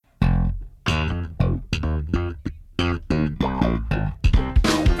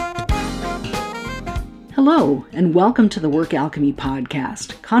Hello, and welcome to the Work Alchemy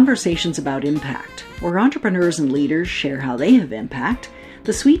Podcast, conversations about impact, where entrepreneurs and leaders share how they have impact,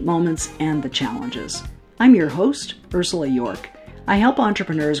 the sweet moments, and the challenges. I'm your host, Ursula York. I help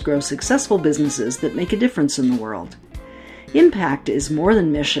entrepreneurs grow successful businesses that make a difference in the world. Impact is more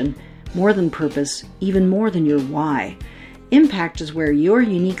than mission, more than purpose, even more than your why. Impact is where your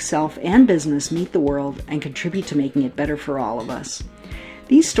unique self and business meet the world and contribute to making it better for all of us.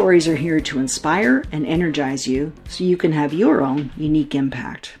 These stories are here to inspire and energize you so you can have your own unique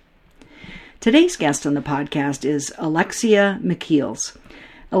impact. Today's guest on the podcast is Alexia Michiels.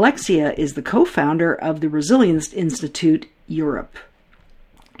 Alexia is the co-founder of the Resilience Institute Europe.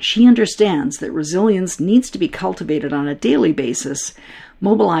 She understands that resilience needs to be cultivated on a daily basis,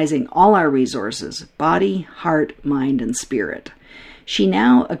 mobilizing all our resources, body, heart, mind, and spirit. She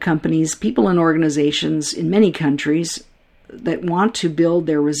now accompanies people and organizations in many countries that want to build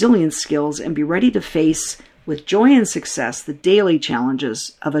their resilience skills and be ready to face with joy and success the daily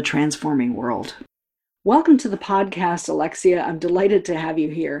challenges of a transforming world. Welcome to the podcast, Alexia. I'm delighted to have you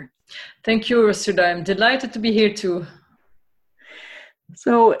here. Thank you, Ursula. I'm delighted to be here too.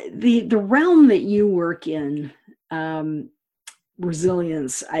 So the realm that you work in,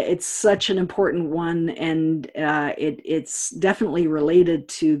 resilience, it's such an important one, and it's definitely related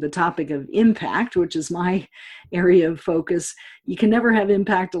to the topic of impact, which is my area of focus. You can never have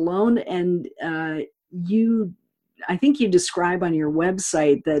impact alone, and I think you describe on your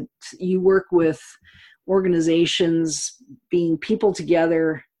website that you work with organizations being people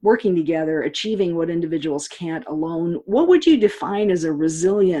together, working together, achieving what individuals can't alone. What would you define as a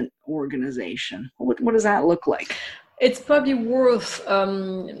resilient organization? What does that look like? It's probably worth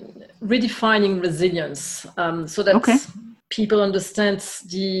redefining resilience so that people understand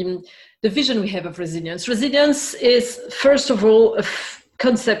the vision we have of resilience. Resilience is, first of all, a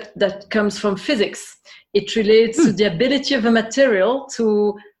concept that comes from physics. It relates to the ability of a material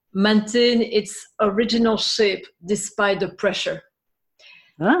to maintain its original shape despite the pressure.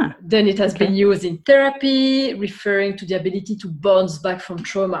 Then it has been used in therapy, referring to the ability to bounce back from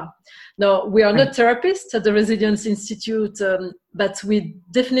trauma. Now, we are not therapists at the Resilience Institute, but we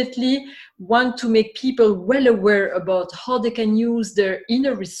definitely want to make people well aware about how they can use their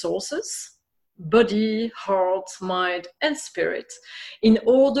inner resources, body, heart, mind, and spirit, in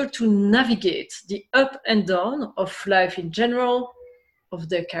order to navigate the up and down of life in general, of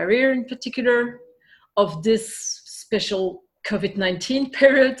their career in particular, of this special COVID-19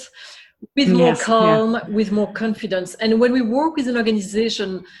 period, with more calm, with more confidence. And when we work with an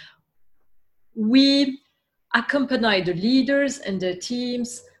organization, we accompany the leaders and their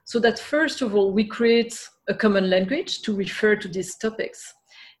teams so that, first of all, we create a common language to refer to these topics.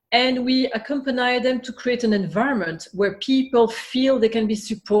 And we accompany them to create an environment where people feel they can be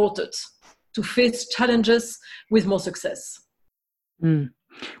supported to face challenges with more success.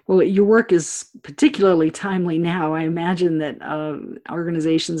 Well, your work is particularly timely now. I imagine that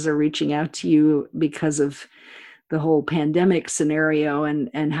organizations are reaching out to you because of the whole pandemic scenario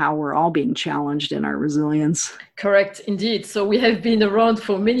and how we're all being challenged in our resilience. Correct, indeed. So we have been around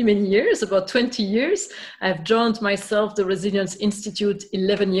for many, many years, about 20 years. I've joined myself the Resilience Institute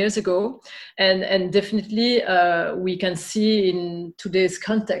 11 years ago. And definitely we can see in today's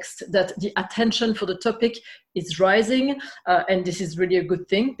context that the attention for the topic is rising. And this is really a good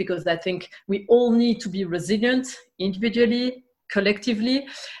thing, because I think we all need to be resilient individually, collectively,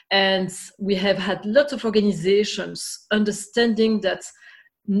 and we have had lots of organizations understanding that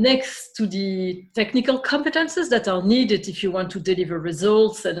next to the technical competences that are needed if you want to deliver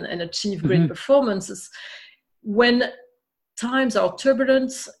results and achieve great performances, when times are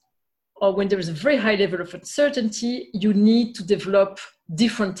turbulent or when there is a very high level of uncertainty, you need to develop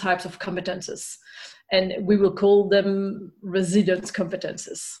different types of competences, and we will call them resilient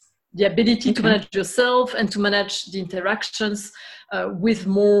competences. The ability to manage yourself and to manage the interactions with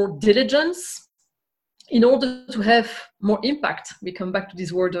more diligence in order to have more impact. We come back to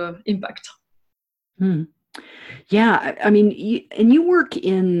this word impact. Yeah, I mean, you work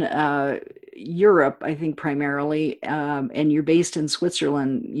in Europe, I think primarily, and you're based in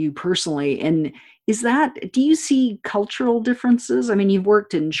Switzerland, you personally. And do you see cultural differences? I mean, you've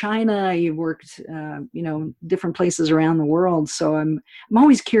worked in China, you've worked, different places around the world. So I'm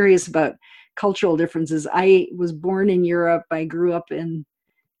always curious about cultural differences. I was born in Europe. I grew up in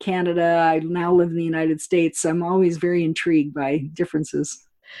Canada. I now live in the United States. I'm always very intrigued by differences.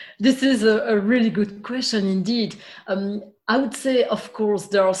 This is a really good question indeed. I would say, of course,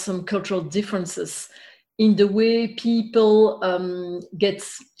 there are some cultural differences in the way people get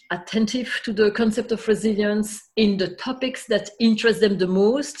attentive to the concept of resilience in the topics that interest them the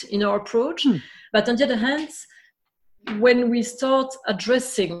most in our approach. But on the other hand, when we start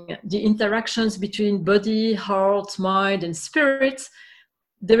addressing the interactions between body, heart, mind, and spirit,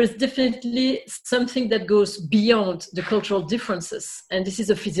 there is definitely something that goes beyond the cultural differences. And this is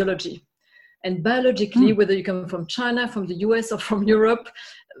a physiology. And biologically, whether you come from China, from the US, or from Europe,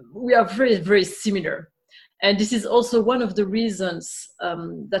 we are very, very similar. And this is also one of the reasons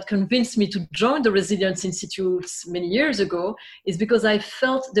that convinced me to join the Resilience Institute many years ago, is because I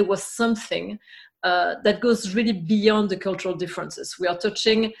felt there was something that goes really beyond the cultural differences. We are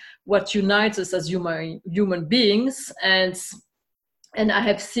touching what unites us as human beings. And I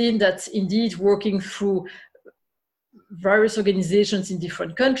have seen that indeed working through various organizations in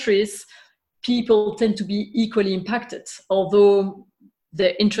different countries, people tend to be equally impacted, although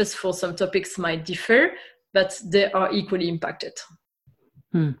their interest for some topics might differ, but they are equally impacted.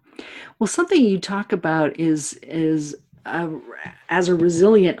 Well, something you talk about is as a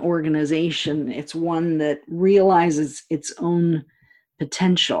resilient organization, it's one that realizes its own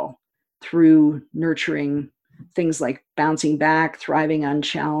potential through nurturing things like bouncing back, thriving on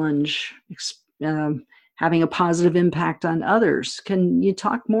challenge, having a positive impact on others. Can you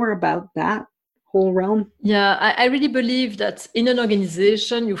talk more about that whole realm? Yeah, I really believe that in an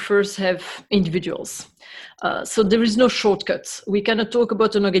organization, you first have individuals. So there is no shortcut. We cannot talk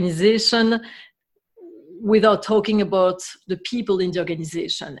about an organization without talking about the people in the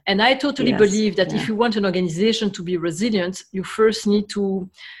organization. And I totally believe that if you want an organization to be resilient, you first need to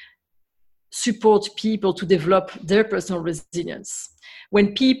support people to develop their personal resilience.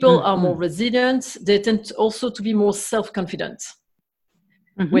 When people are more resilient, they tend also to be more self-confident.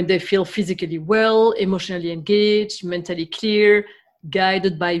 When they feel physically well, emotionally engaged, mentally clear,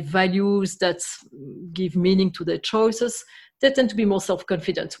 guided by values that give meaning to their choices, they tend to be more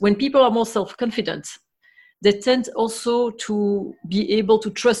self-confident. When people are more self-confident, they tend also to be able to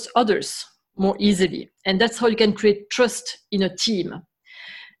trust others more easily. And that's how you can create trust in a team.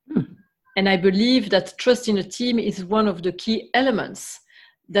 And I believe that trust in a team is one of the key elements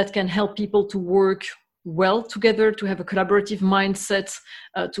that can help people to work well together, to have a collaborative mindset,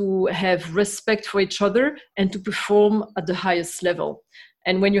 to have respect for each other, and to perform at the highest level.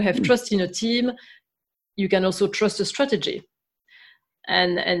 And when you have trust in a team, you can also trust a strategy.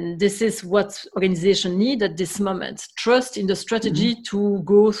 And this is what organizations need at this moment. Trust in the strategy to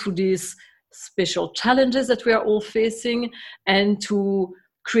go through these special challenges that we are all facing and to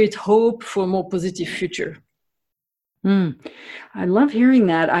create hope for a more positive future. I love hearing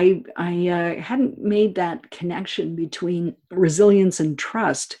that. I hadn't made that connection between resilience and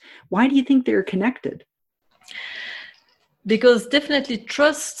trust. Why do you think they're connected? Because definitely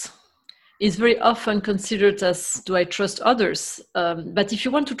trust is very often considered as, do I trust others? But if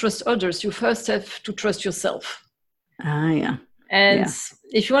you want to trust others, you first have to trust yourself. And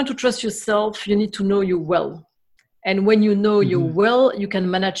if you want to trust yourself, you need to know you well. And when you know you well, you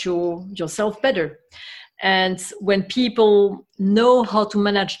can manage yourself better. And when people know how to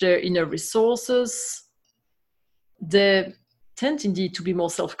manage their inner resources, they tend indeed to be more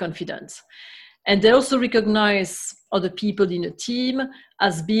self-confident. And they also recognize other people in a team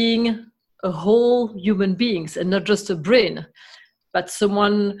as being a whole human beings and not just a brain, but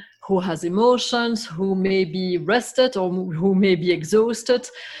someone who has emotions, who may be rested or who may be exhausted.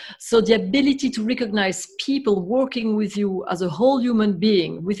 So the ability to recognize people working with you as a whole human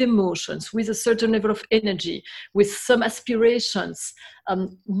being with emotions, with a certain level of energy, with some aspirations,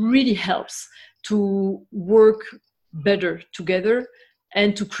 really helps to work better together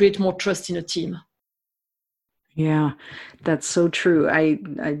and to create more trust in a team. Yeah, that's so true. I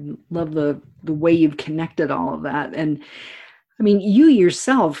love the way you've connected all of that. And I mean, you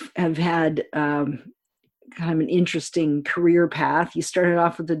yourself have had kind of an interesting career path. You started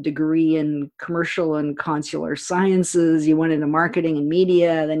off with a degree in commercial and consular sciences. You went into marketing and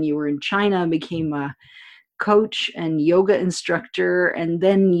media. Then you were in China, became a coach and yoga instructor. And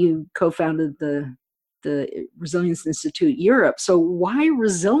then you co-founded the Resilience Institute Europe. So why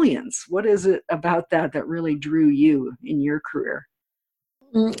resilience? What is it about that really drew you in your career?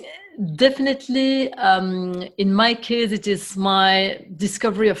 Definitely, in my case, it is my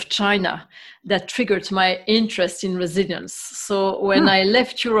discovery of China that triggered my interest in resilience. So when I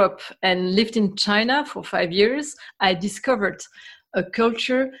left Europe and lived in China for 5 years, I discovered a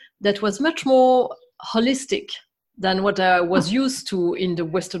culture that was much more holistic than what I was used to in the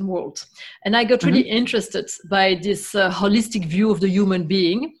Western world. And I got really interested by this holistic view of the human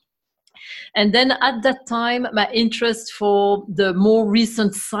being. And then at that time, my interest for the more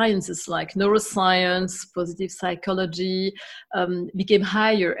recent sciences like neuroscience, positive psychology became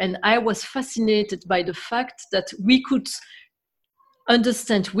higher. And I was fascinated by the fact that we could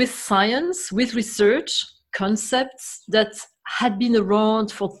understand with science, with research, concepts that had been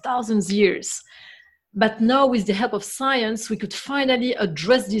around for thousands of years. But now, with the help of science, we could finally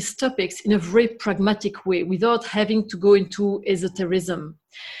address these topics in a very pragmatic way without having to go into esotericism.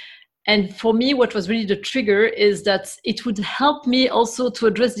 And for me, what was really the trigger is that it would help me also to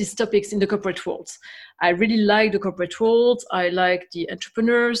address these topics in the corporate world. I really like the corporate world. I like the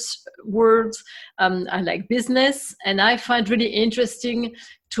entrepreneurs world. I like business. And I find really interesting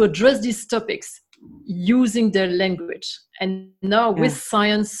to address these topics using their language. And now with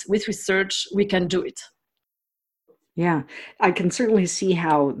science, with research, we can do it. Yeah, I can certainly see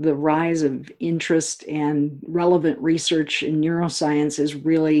how the rise of interest and relevant research in neuroscience is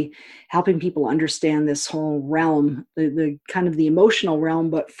really helping people understand this whole realm, the kind of the emotional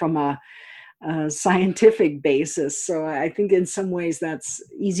realm, but from a scientific basis. So I think in some ways that's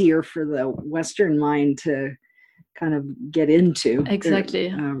easier for the Western mind to kind of get into.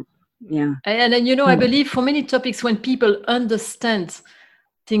 Exactly. Yeah. And then, I believe for many topics, when people understand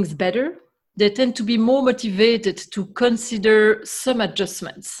things better, they tend to be more motivated to consider some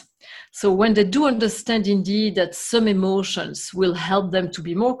adjustments. So when they do understand indeed that some emotions will help them to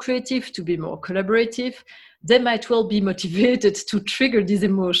be more creative, to be more collaborative, they might well be motivated to trigger these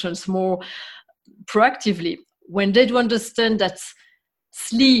emotions more proactively. When they do understand that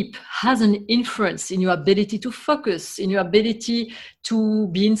sleep has an influence in your ability to focus, in your ability to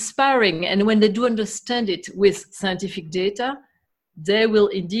be inspiring, and when they do understand it with scientific data, they will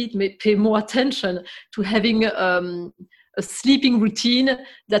indeed pay more attention to having a sleeping routine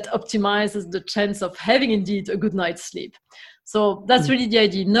that optimizes the chance of having indeed a good night's sleep. So that's really the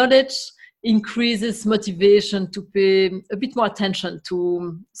idea. Knowledge increases motivation to pay a bit more attention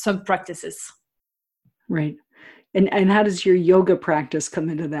to some practices. Right. And how does your yoga practice come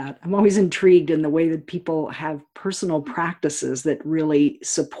into that? I'm always intrigued in the way that people have personal practices that really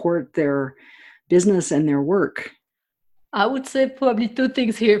support their business and their work. I would say probably two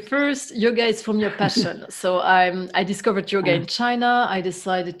things here. First, yoga is from your passion. So I discovered yoga in China. I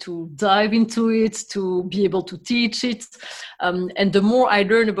decided to dive into it, to be able to teach it. And the more I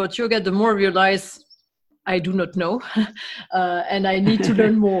learn about yoga, the more I realize I do not know. And I need to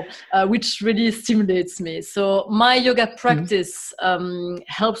learn more, which really stimulates me. So my yoga practice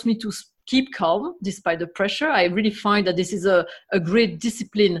helps me to keep calm despite the pressure. I really find that this is a great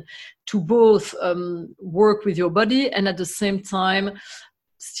discipline to both work with your body and at the same time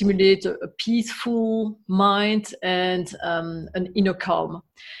stimulate a peaceful mind and an inner calm.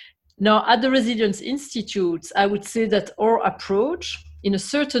 Now, at the Resilience Institute, I would say that our approach, in a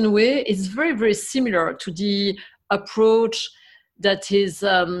certain way, is very, very similar to the approach that is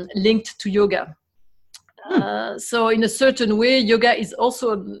linked to yoga. So in a certain way, yoga is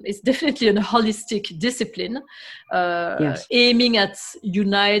definitely a holistic discipline, aiming at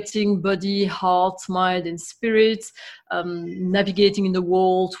uniting body, heart, mind, and spirit, navigating in the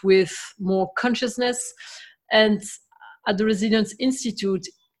world with more consciousness. And at the Resilience Institute,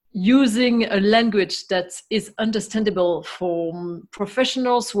 using a language that is understandable for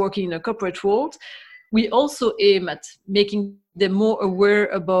professionals working in a corporate world, we also aim at making them more aware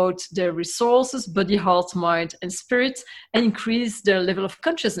about their resources, body, heart, mind, and spirit, and increase their level of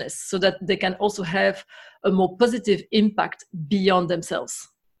consciousness so that they can also have a more positive impact beyond themselves.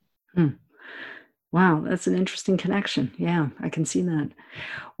 Wow, that's an interesting connection. Yeah, I can see that.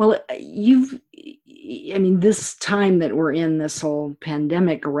 Well, this time that we're in, this whole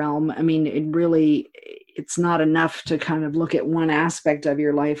pandemic realm, it's not enough to kind of look at one aspect of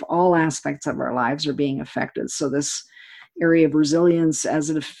your life. All aspects of our lives are being affected. So this area of resilience, as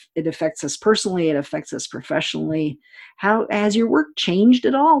it affects us personally, it affects us professionally. How has your work changed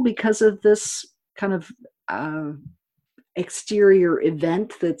at all because of this kind of exterior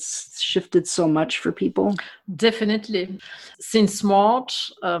event that's shifted so much for people? Definitely. Since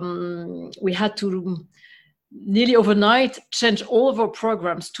March, we had to nearly overnight change all of our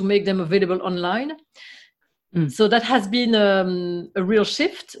programs to make them available online. So that has been a real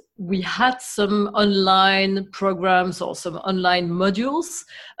shift. We had some online programs or some online modules,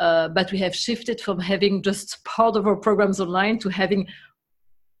 but we have shifted from having just part of our programs online to having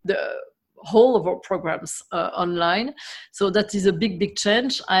the whole of our programs online. So that is a big, big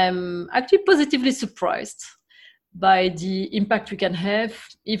change. I'm actually positively surprised by the impact we can have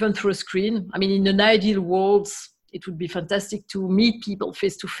even through a screen. I mean, in an ideal world, it would be fantastic to meet people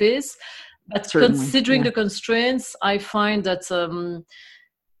face to face. But certainly, considering the constraints, I find that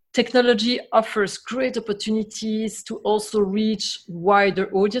technology offers great opportunities to also reach wider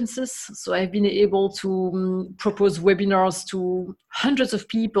audiences. So I've been able to propose webinars to hundreds of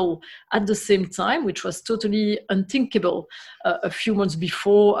people at the same time, which was totally unthinkable a few months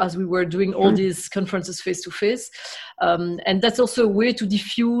before, as we were doing all these conferences face-to-face. And that's also a way to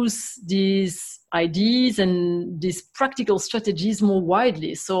diffuse these ideas and these practical strategies more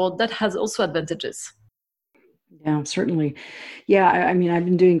widely. So that has also advantages. Yeah, certainly. Yeah, I mean, I've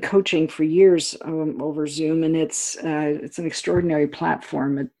been doing coaching for years over Zoom, and it's an extraordinary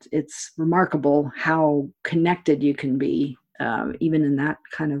platform. It's remarkable how connected you can be, even in that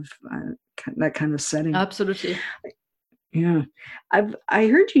kind of setting. Absolutely. Yeah, I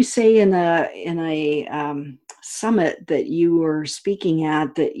heard you say in a summit that you were speaking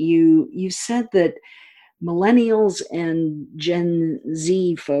at that you said that millennials and Gen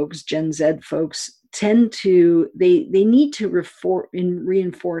Z folks tend to they need to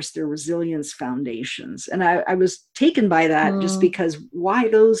reinforce their resilience foundations, and I was taken by that just because. Why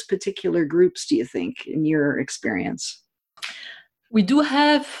those particular groups, do you think, in your experience? We do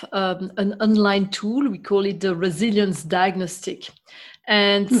have an online tool. We call it the Resilience Diagnostic,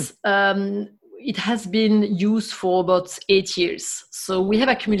 and it has been used for about 8 years. So we have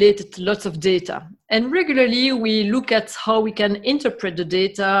accumulated lots of data, and regularly we look at how we can interpret the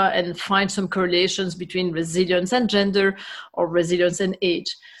data and find some correlations between resilience and gender, or resilience and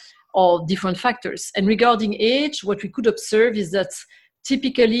age, or different factors. And regarding age, what we could observe is that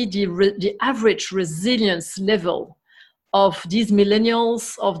typically the average resilience level of these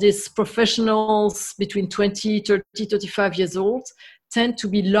millennials, of these professionals between 20, 30, 35 years old, tend to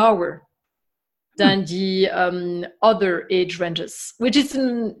be lower than the other age ranges, which is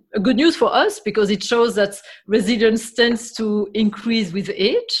a good news for us because it shows that resilience tends to increase with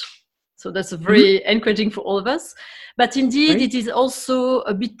age. So that's very encouraging for all of us. But indeed, it is also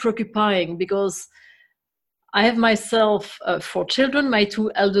a bit preoccupying because I have myself 4 children. My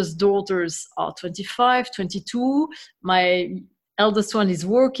 2 eldest daughters are 25, 22. My eldest one is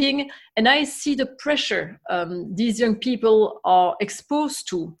working. And I see the pressure these young people are exposed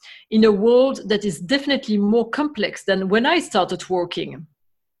to in a world that is definitely more complex than when I started working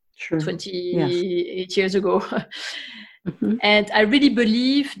 28 years ago. And I really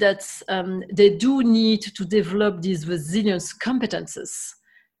believe that they do need to develop these resilience competences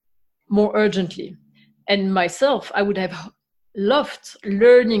more urgently. And myself, I would have loved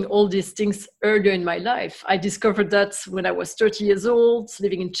learning all these things earlier in my life. I discovered that when I was 30 years old,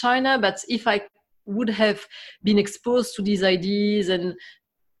 living in China. But if I would have been exposed to these ideas and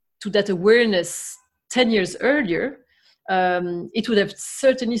to that awareness 10 years earlier, it would have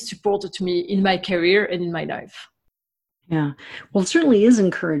certainly supported me in my career and in my life. Yeah, well, it certainly is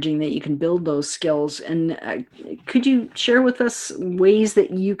encouraging that you can build those skills. And could you share with us ways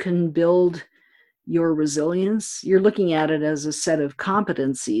that you can build your resilience? You're looking at it as a set of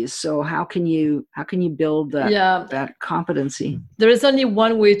competencies. So how can you build that competency? There is only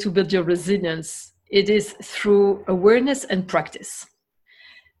one way to build your resilience. It is through awareness and practice.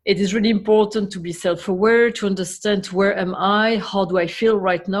 It is really important to be self-aware, to understand where am I, how do I feel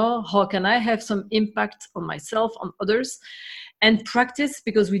right now, how can I have some impact on myself, on others, and practice,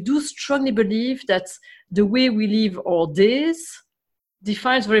 because we do strongly believe that the way we live our days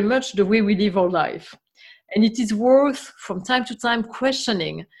defines very much the way we live our life. And it is worth from time to time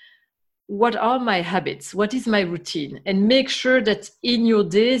questioning, what are my habits? What is my routine? And make sure that in your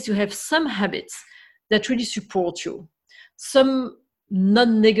days you have some habits that really support you, some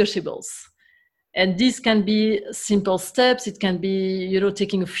non-negotiables. And these can be simple steps. It can be,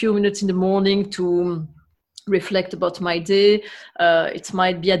 taking a few minutes in the morning to reflect about my day. It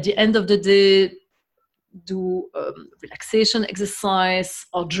might be at the end of the day, do relaxation exercise,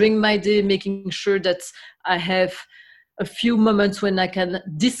 or during my day, making sure that I have a few moments when I can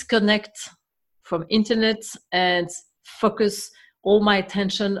disconnect from internet and focus all my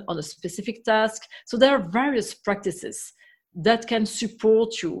attention on a specific task. So there are various practices that can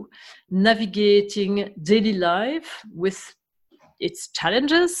support you navigating daily life with its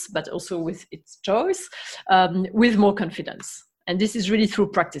challenges, but also with its joys, with more confidence. And this is really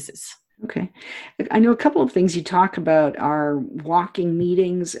through practices. Okay. I know a couple of things you talk about are walking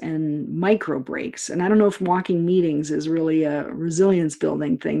meetings and micro breaks. And I don't know if walking meetings is really a resilience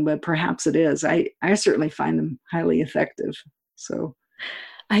building thing, but perhaps it is. I certainly find them highly effective. So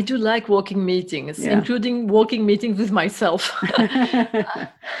I do like walking meetings, including walking meetings with myself.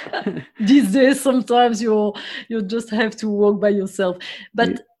 These days, sometimes you just have to walk by yourself.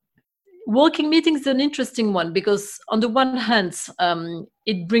 But walking meetings is an interesting one because on the one hand,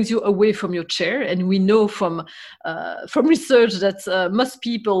 it brings you away from your chair, and we know from research that most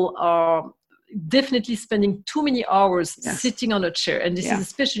people are definitely spending too many hours sitting on a chair, and this is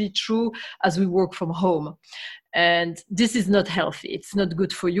especially true as we work from home. And this is not healthy. It's not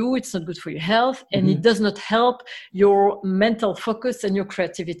good for you. It's not good for your health. And it does not help your mental focus and your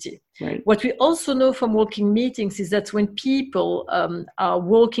creativity. Right. What we also know from walking meetings is that when people are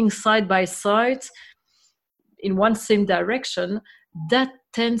walking side by side in one same direction, that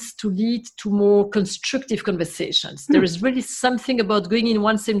tends to lead to more constructive conversations. There is really something about going in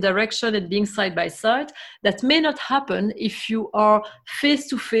one same direction and being side by side that may not happen if you are face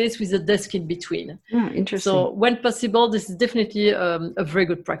to face with a desk in between. Interesting. So when possible, this is definitely a very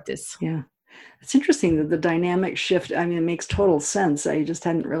good practice. Yeah. It's interesting that the dynamic shift, I mean, it makes total sense. I just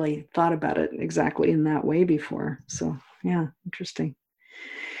hadn't really thought about it exactly in that way before. So yeah, interesting.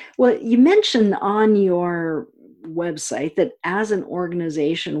 Well, you mentioned on your website that as an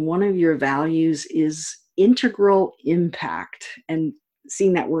organization, one of your values is integral impact. And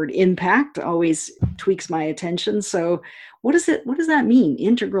seeing that word impact always tweaks my attention. So what does that mean,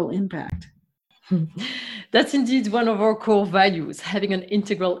 integral impact? That's indeed one of our core values, having an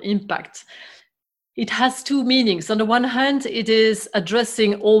integral impact. It has two meanings. On the one hand, it is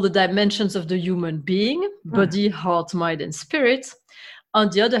addressing all the dimensions of the human being, body, heart, mind, and spirit. On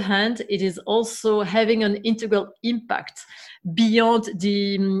the other hand, it is also having an integral impact beyond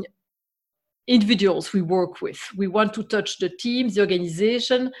the individuals we work with. We want to touch the teams, the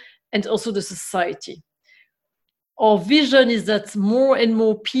organization, and also the society. Our vision is that more and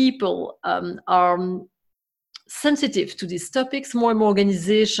more people are sensitive to these topics, more and more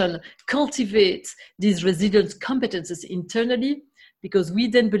organizations cultivate these resilient competences internally, because we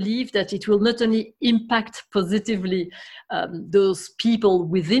then believe that it will not only impact positively those people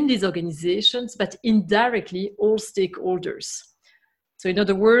within these organizations, but indirectly all stakeholders. So in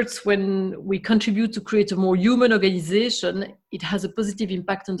other words, when we contribute to create a more human organization, it has a positive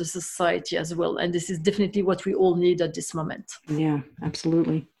impact on the society as well. And this is definitely what we all need at this moment. Yeah,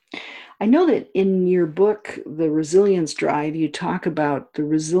 absolutely. I know that in your book, The Resilience Drive, you talk about the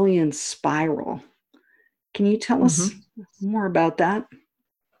resilience spiral. Can you tell us more about that?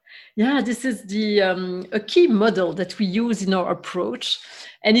 Yeah, this is a key model that we use in our approach,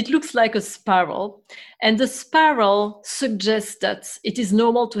 and it looks like a spiral. And the spiral suggests that it is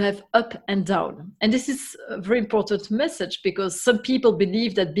normal to have up and down. And this is a very important message because some people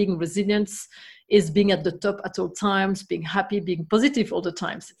believe that being resilient is being at the top at all times, being happy, being positive all the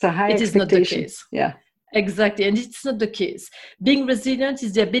times. It's a high expectation. It is not the case. Yeah. Exactly, and it's not the case. Being resilient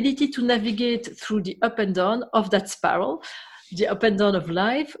is the ability to navigate through the up and down of that spiral, the up and down of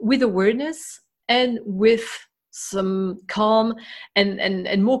life, with awareness and with some calm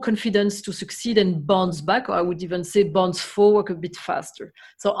and more confidence to succeed and bounce back, or I would even say bounce forward a bit faster.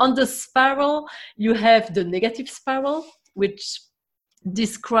 So on the spiral, you have the negative spiral, which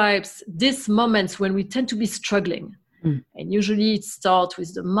describes these moments when we tend to be struggling. And usually it starts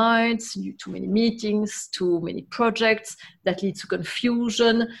with the mind, too many meetings, too many projects that leads to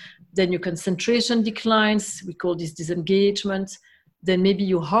confusion. Then your concentration declines. We call this disengagement. Then maybe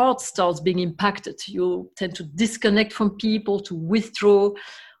your heart starts being impacted. You tend to disconnect from people, to withdraw,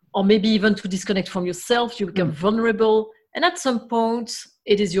 or maybe even to disconnect from yourself. You become vulnerable. And at some point,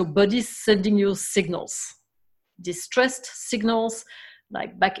 it is your body sending you signals, distressed signals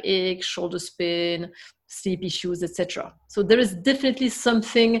like backache, shoulder pain, sleep issues, etc. So there is definitely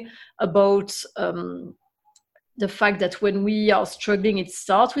something about the fact that when we are struggling, it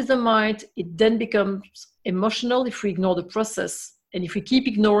starts with the mind, it then becomes emotional if we ignore the process. And if we keep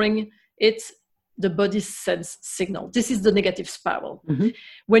ignoring it, the body sends signal. This is the negative spiral.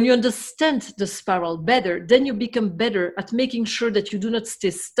 When you understand the spiral better, then you become better at making sure that you do not stay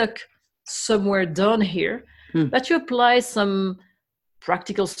stuck somewhere down here, but you apply some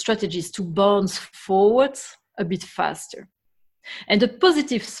practical strategies to bounce forward a bit faster. And the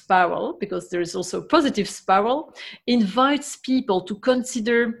positive spiral, because there is also a positive spiral, invites people to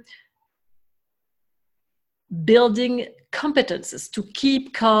consider building competences to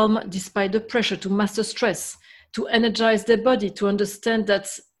keep calm despite the pressure, to master stress, to energize their body, to understand that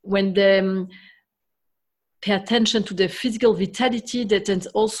when they pay attention to their physical vitality, they tend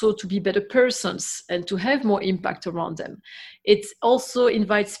also to be better persons and to have more impact around them. It also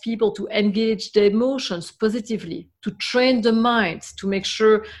invites people to engage their emotions positively, to train the mind, to make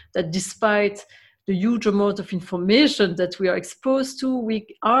sure that despite the huge amount of information that we are exposed to, we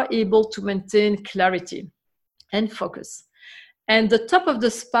are able to maintain clarity and focus. And the top of the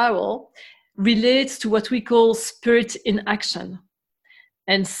spiral relates to what we call spirit in action.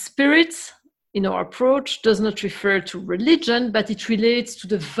 And spirit, in our approach, does not refer to religion, but it relates to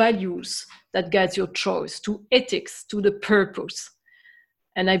the values that guide your choice, to ethics, to the purpose.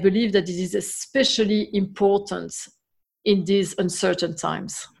 And I believe that this is especially important in these uncertain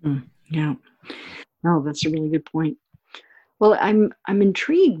times. Yeah. No, that's a really good point. Well, I'm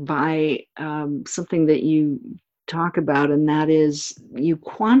intrigued by something that you talk about, and that is you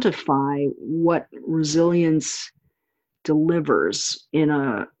quantify what resilience delivers in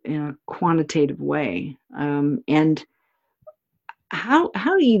a quantitative way. And how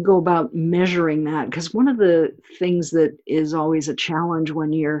do you go about measuring that? Because one of the things that is always a challenge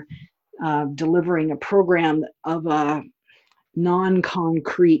when you're delivering a program of a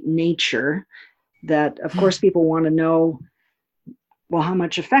non-concrete nature, that of course people want to know, well, how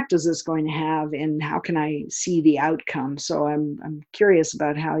much effect is this going to have, and how can I see the outcome? So I'm curious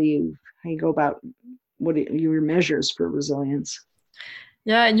about how you go about what are your measures for resilience.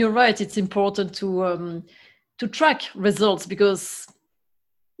 Yeah, and you're right. It's important to track results, because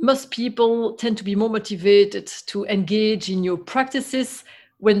most people tend to be more motivated to engage in your practices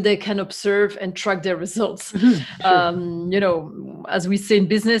when they can observe and track their results. Sure. As we say in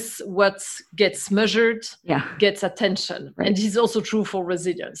business, what gets measured gets attention. Right. And this is also true for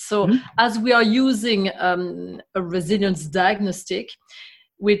resilience. So as we are using a resilience diagnostic,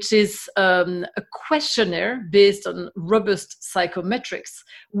 which is a questionnaire based on robust psychometrics,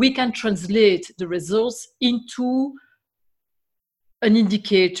 we can translate the results into an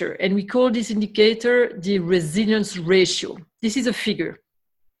indicator. And we call this indicator the resilience ratio. This is a figure.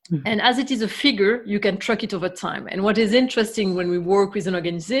 And as it is a figure, you can track it over time. And what is interesting when we work with an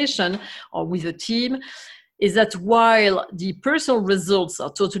organization or with a team is that while the personal results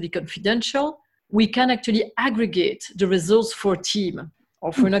are totally confidential, we can actually aggregate the results for a team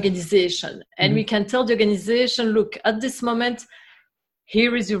or for an organization. And we can tell the organization, look, at this moment,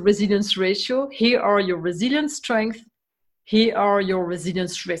 here is your resilience ratio, here are your resilience strengths, here are your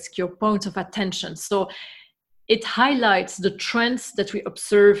resilience risk, your points of attention. So it highlights the trends that we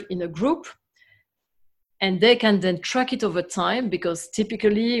observe in a group, and they can then track it over time, because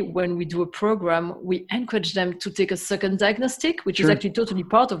typically when we do a program, we encourage them to take a second diagnostic, which is actually totally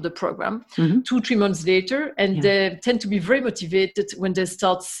part of the program, 2-3 months later, and they tend to be very motivated when they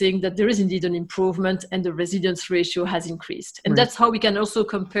start seeing that there is indeed an improvement and the resilience ratio has increased. And that's how we can also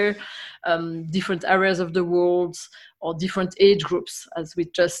compare different areas of the world or different age groups, as we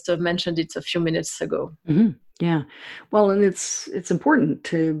just mentioned it a few minutes ago. Yeah. Well, and it's important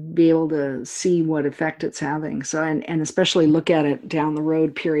to be able to see what effect it's having. So, and especially look at it down the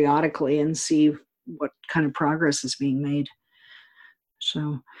road periodically and see what kind of progress is being made.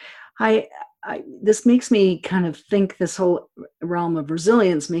 So this makes me kind of think, this whole realm of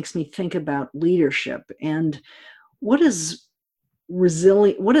resilience makes me think about leadership. And what is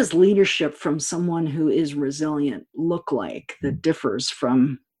leadership from someone who is resilient look like that differs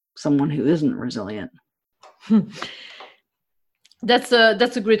from someone who isn't resilient? That's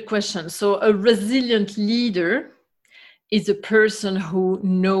a great question. So a resilient leader is a person who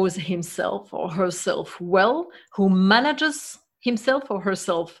knows himself or herself well, who manages himself or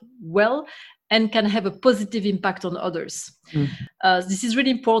herself well, and can have a positive impact on others. This is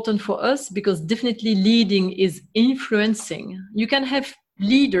really important for us, because definitely leading is influencing. You can have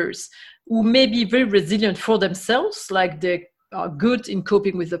leaders who may be very resilient for themselves, like they are good in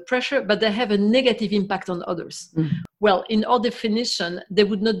coping with the pressure, but they have a negative impact on others. Well, in our definition, they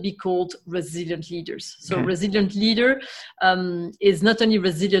would not be called resilient leaders. So a resilient leader is not only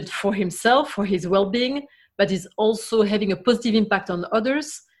resilient for himself, for his well-being, but is also having a positive impact on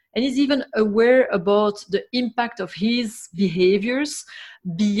others, and is even aware about the impact of his behaviors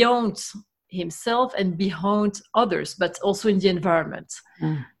beyond himself and beyond others, but also in the environment.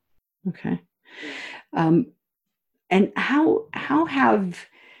 Okay. And how have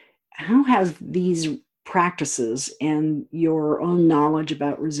these practices and your own knowledge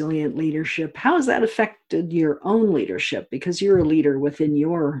about resilient leadership, how has that affected your own leadership? Because you're a leader within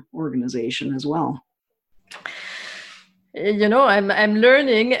your organization as well. I'm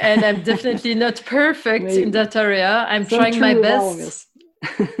learning, and I'm definitely not perfect in that area. I'm trying my best.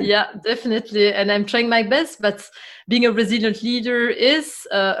 Yeah, definitely. And I'm trying my best, but being a resilient leader is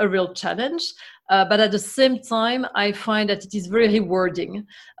a real challenge. But at the same time, I find that it is very rewarding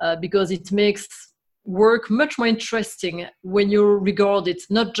because it makes work much more interesting when you regard it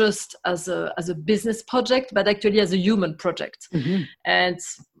not just as a business project, but actually as a human project. And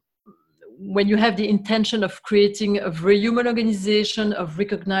when you have the intention of creating a very human organization, of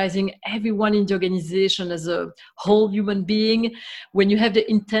recognizing everyone in the organization as a whole human being, when you have the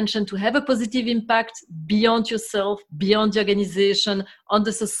intention to have a positive impact beyond yourself, beyond the organization, on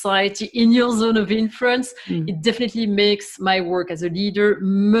the society, in your zone of influence, it definitely makes my work as a leader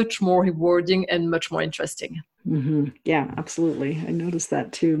much more rewarding and much more interesting. Mm-hmm. Yeah, absolutely. I noticed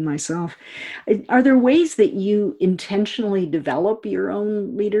that too myself. Are there ways that you intentionally develop your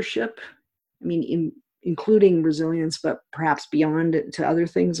own leadership? I mean, including resilience, but perhaps beyond it to other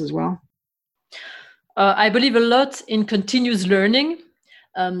things as well? I believe a lot in continuous learning.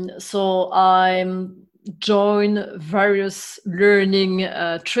 So I join various learning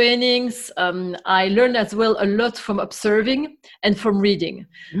trainings. I learn as well a lot from observing and from reading.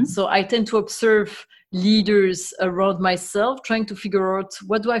 So I tend to observe leaders around myself, trying to figure out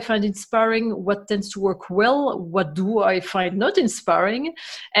what do I find inspiring, what tends to work well, what do I find not inspiring,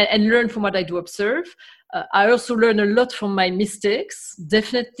 and learn from what I do observe. I also learn a lot from my mistakes.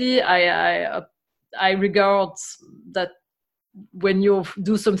 Definitely, I regard that when you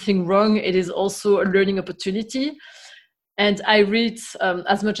do something wrong, it is also a learning opportunity. And I read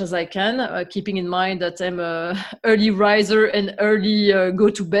as much as I can, keeping in mind that I'm an early riser and early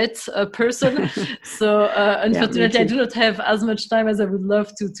go-to-bed person. So unfortunately, I do not have as much time as I would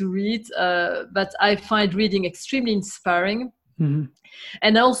love to read. But I find reading extremely inspiring. Mm-hmm.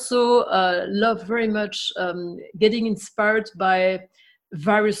 And also love very much getting inspired by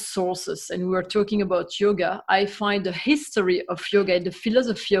various sources. And we were talking about yoga. I find the history of yoga and the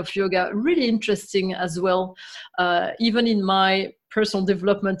philosophy of yoga really interesting as well, even in my personal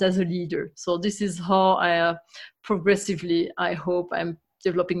development as a leader. So this is how I progressively, I hope I'm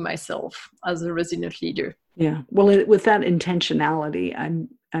developing myself as a resilient leader. Yeah. Well, with that intentionality,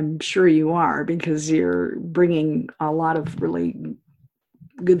 I'm sure you are, because you're bringing a lot of really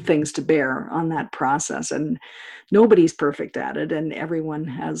good things to bear on that process, and nobody's perfect at it, and everyone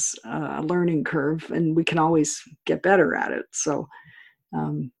has a learning curve, and we can always get better at it. So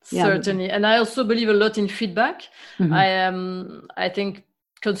certainly. And I also believe a lot in feedback. Mm-hmm. I think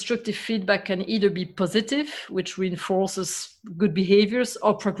constructive feedback can either be positive, which reinforces good behaviors,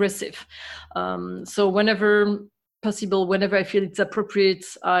 or progressive. So whenever possible, whenever I feel it's appropriate,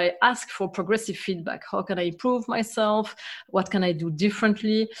 I ask for progressive feedback. How can I improve myself? What can I do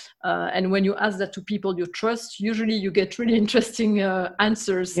differently? And when you ask that to people you trust, usually you get really interesting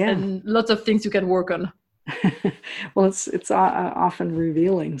answers and lots of things you can work on. Well, it's often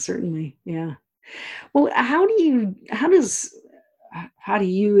revealing, certainly. Yeah. Well, how do you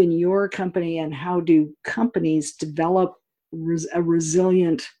in your company, and how do companies develop a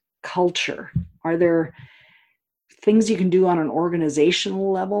resilient culture? Are there things you can do on an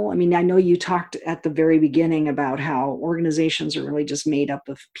organizational level? I mean, I know you talked at the very beginning about how organizations are really just made up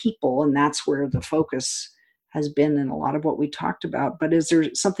of people, and that's where the focus has been in a lot of what we talked about. But is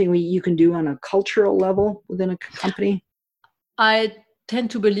there something you can do on a cultural level within a company? I tend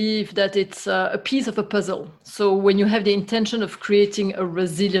to believe that it's a piece of a puzzle. So when you have the intention of creating a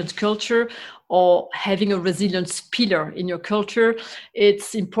resilient culture or having a resilience pillar in your culture,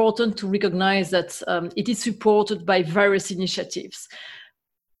 it's important to recognize that it is supported by various initiatives.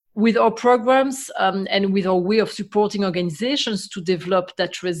 With our programs and with our way of supporting organizations to develop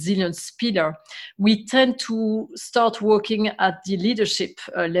that resilience pillar, we tend to start working at the leadership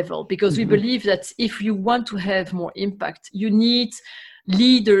level, because we believe that if you want to have more impact, you need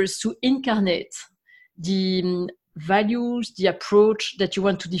leaders to incarnate the values, the approach that you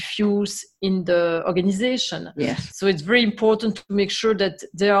want to diffuse in the organization. Yes. So it's very important to make sure that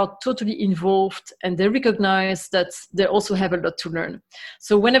they are totally involved and they recognize that they also have a lot to learn.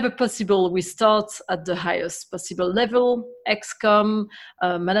 So whenever possible, we start at the highest possible level, ExCom,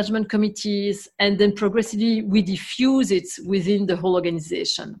 management committees, and then progressively we diffuse it within the whole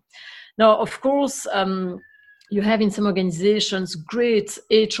organization. Now, of course, you have in some organizations great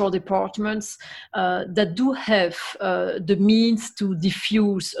HR departments that do have the means to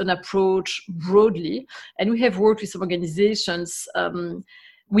diffuse an approach broadly. And we have worked with some organizations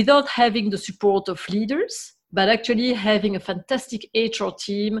without having the support of leaders, but actually having a fantastic HR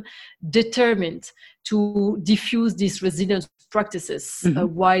team determined to diffuse these resilience practices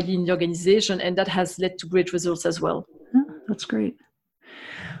widely in the organization. And that has led to great results as well. Oh, that's great.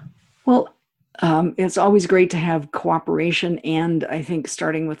 Well, it's always great to have cooperation, and I think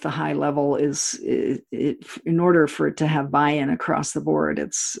starting with the high level is, in order for it to have buy-in across the board,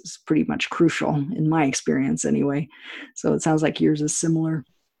 it's pretty much crucial in my experience anyway. So it sounds like yours is similar.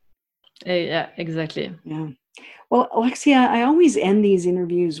 Yeah, exactly. Yeah. Well, Alexia, I always end these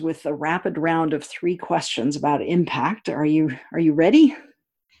interviews with a rapid round of 3 questions about impact. Are you ready?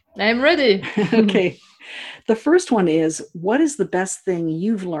 I'm ready. Okay. The first one is, what is the best thing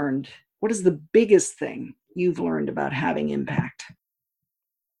you've learned? What is the biggest thing you've learned about having impact?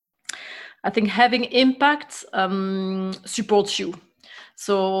 I think having impact supports you.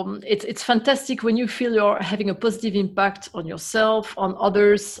 So it's fantastic when you feel you're having a positive impact on yourself, on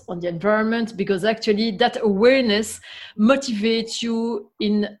others, on the environment, because actually that awareness motivates you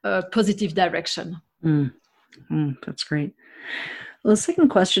in a positive direction. That's great. Well, the second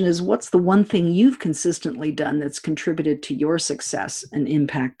question is, what's the one thing you've consistently done that's contributed to your success and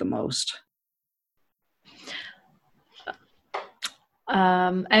impact the most?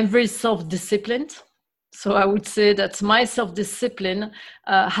 I'm very self-disciplined. So I would say that my self-discipline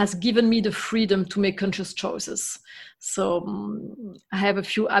has given me the freedom to make conscious choices. So I have a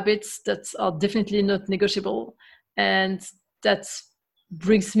few habits that are definitely not negotiable. And that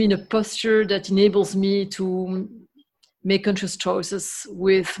brings me in a posture that enables me to make conscious choices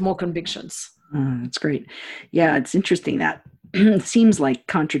with more convictions. That's great. Yeah, it's interesting that it seems like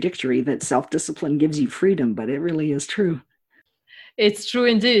contradictory that self-discipline gives you freedom, but it really is true. It's true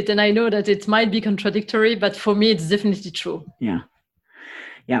indeed. And I know that it might be contradictory, but for me, it's definitely true. Yeah.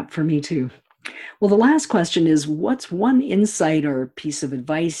 Yeah, for me too. Well, the last question is, what's one insight or piece of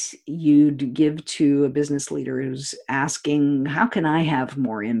advice you'd give to a business leader who's asking, how can I have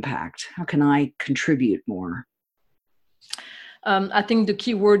more impact? How can I contribute more? I think the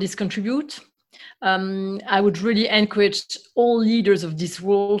key word is contribute. I would really encourage all leaders of this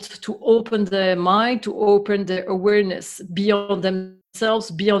world to open their mind, to open their awareness beyond themselves,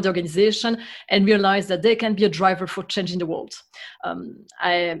 beyond the organization, and realize that they can be a driver for changing the world.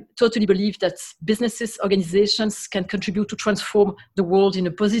 I totally believe that businesses, organizations can contribute to transform the world in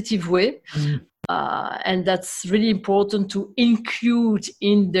a positive way. And that's really important to include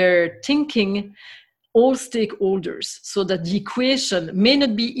in their thinking all stakeholders, so that the equation may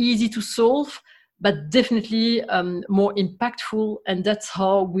not be easy to solve, but definitely more impactful. And that's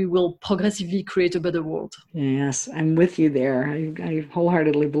how we will progressively create a better world. Yes, I'm with you there. I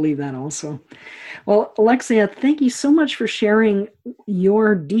wholeheartedly believe that also. Well, Alexia, thank you so much for sharing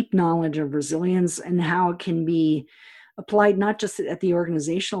your deep knowledge of resilience and how it can be applied not just at the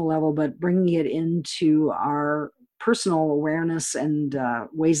organizational level, but bringing it into our personal awareness and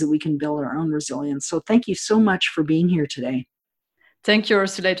ways that we can build our own resilience. So thank you so much for being here today. Thank you,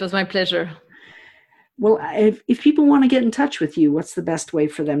 Ursula. It was my pleasure. Well, if people want to get in touch with you, what's the best way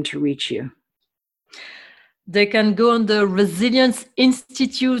for them to reach you? They can go on the Resilience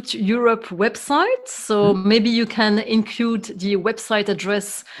Institute Europe website. So maybe you can include the website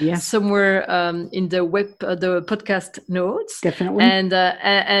address somewhere in the podcast notes. Definitely.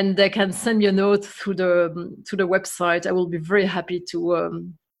 And they can send me a note through the website. I will be very happy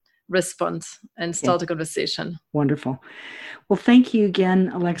to respond and start a conversation. Wonderful. Well, thank you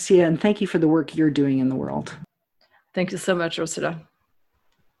again, Alexia, and thank you for the work you're doing in the world. Thank you so much, Ursula.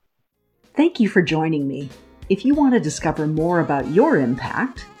 Thank you for joining me. If you want to discover more about your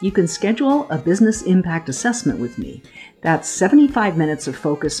impact, you can schedule a business impact assessment with me. That's 75 minutes of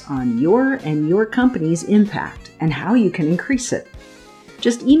focus on your and your company's impact and how you can increase it.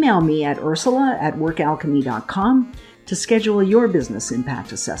 Just email me at ursula@workalchemy.com to schedule your business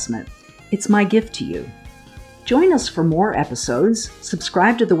impact assessment. It's my gift to you. Join us for more episodes.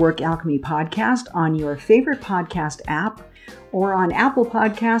 Subscribe to the Work Alchemy podcast on your favorite podcast app or on Apple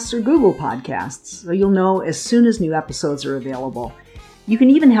Podcasts or Google Podcasts, so you'll know as soon as new episodes are available. You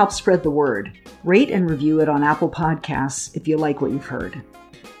can even help spread the word. Rate and review it on Apple Podcasts if you like what you've heard.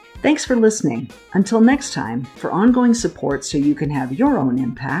 Thanks for listening. Until next time, for ongoing support so you can have your own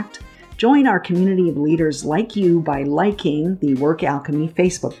impact, join our community of leaders like you by liking the Work Alchemy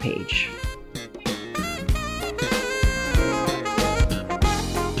Facebook page.